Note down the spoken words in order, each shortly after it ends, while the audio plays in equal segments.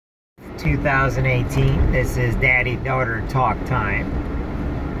2018. This is Daddy-Daughter Talk Time.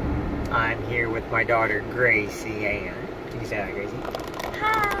 I'm here with my daughter Gracie Ann. Can you say hi, Gracie?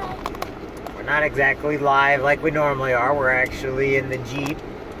 Hi. We're not exactly live like we normally are. We're actually in the Jeep.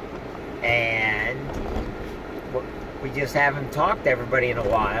 And we just haven't talked to everybody in a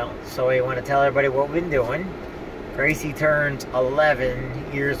while. So we want to tell everybody what we've been doing. Gracie turns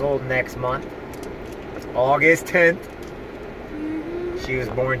 11 years old next month. It's August 10th. She was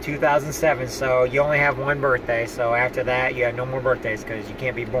born 2007, so you only have one birthday. So after that, you have no more birthdays because you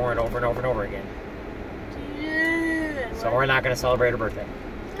can't be born over and over and over again. So we're not going to celebrate her birthday.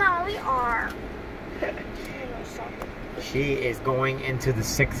 No, we are. She is going into the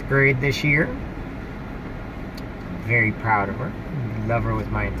 6th grade this year. Very proud of her. Love her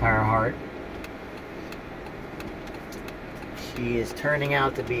with my entire heart. She is turning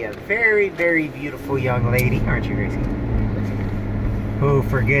out to be a very, very beautiful young lady, aren't you, Gracie? Who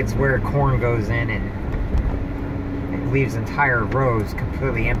forgets where corn goes in and it leaves entire rows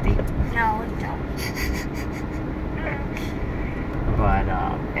completely empty. No, we don't. But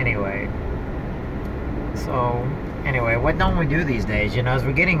anyway, so anyway, what don't we do these days? You know, as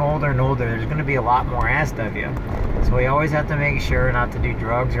we're getting older and older, there's going to be a lot more asked of you. So we always have to make sure not to do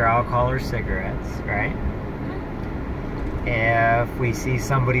drugs or alcohol or cigarettes, right? If we see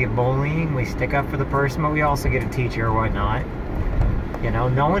somebody bullying, we stick up for the person, but we also get a teacher or whatnot. You know,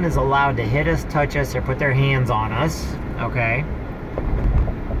 no one is allowed to hit us, touch us, or put their hands on us, okay?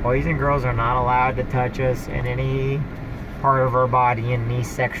 Boys and girls are not allowed to touch us in any part of our body in any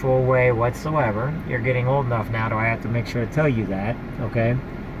sexual way whatsoever. You're getting old enough now, do I have to make sure to tell you that, okay?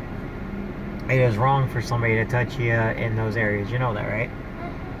 It is wrong for somebody to touch you in those areas. You know that, right?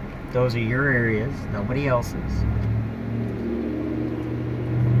 Those are your areas, nobody else's.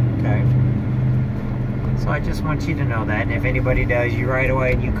 Okay? So I just want you to know that, and if anybody does you right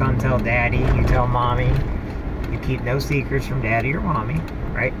away, and you come tell Daddy, you tell Mommy, you keep no secrets from Daddy or Mommy,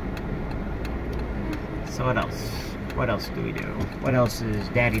 right? So what else? What else do we do? What else is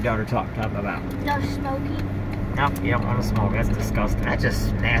Daddy-Daughter Talk about? No smoking. Nope, you don't want to smoke. That's disgusting. That's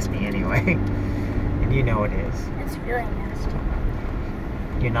just nasty anyway. And you know it is. It's really nasty.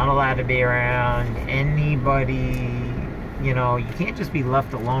 You're not allowed to be around anybody. You know, you can't just be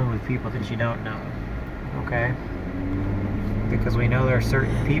left alone with people that you don't know. Okay? Because we know there are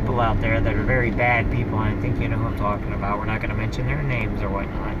certain people out there that are very bad people, and I think you know who I'm talking about. We're not going to mention their names or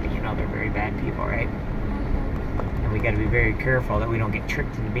whatnot, but you know they're very bad people, right? And we got to be very careful that we don't get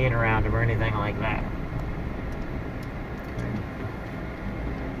tricked into being around them or anything like that. Okay.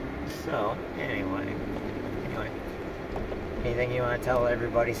 So, anyway, anything you want to tell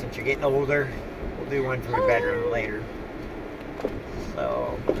everybody since you're getting older? We'll do one from your bedroom later.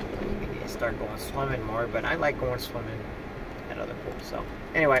 So, we need to start going swimming more, but I like going swimming at other pools. So,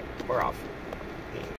 anyway, we're off.